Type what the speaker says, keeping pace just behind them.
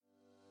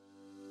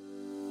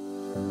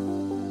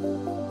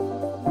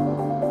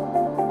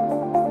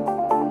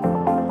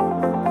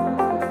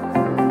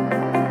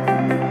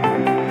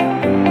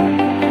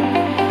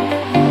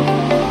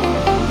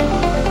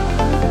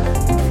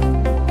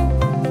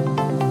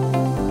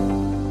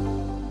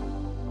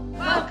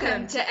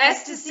to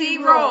Ecstasy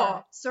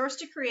Raw, Source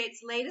to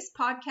Create's latest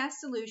podcast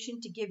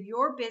solution to give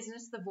your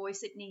business the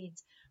voice it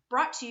needs.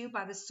 Brought to you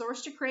by the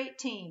Source to Create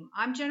team.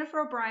 I'm Jennifer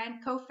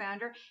O'Brien,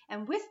 co-founder,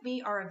 and with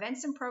me are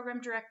Events and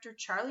Program Director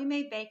Charlie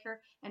Mae Baker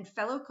and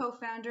fellow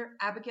co-founder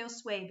Abigail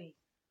Swaby.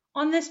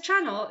 On this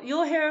channel,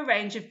 you'll hear a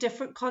range of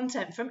different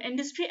content from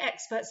industry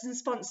experts and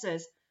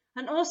sponsors,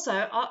 and also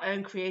our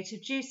own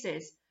creative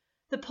juices.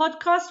 The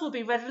podcast will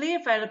be readily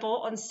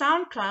available on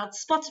SoundCloud,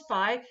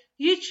 Spotify,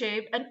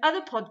 YouTube, and other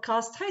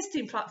podcast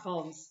hosting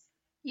platforms.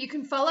 You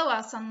can follow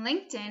us on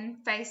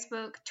LinkedIn,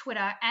 Facebook,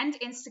 Twitter, and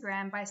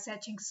Instagram by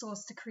searching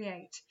Source to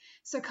Create.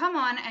 So come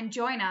on and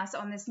join us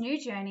on this new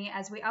journey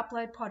as we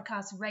upload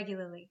podcasts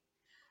regularly.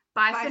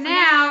 Bye for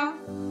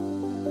now.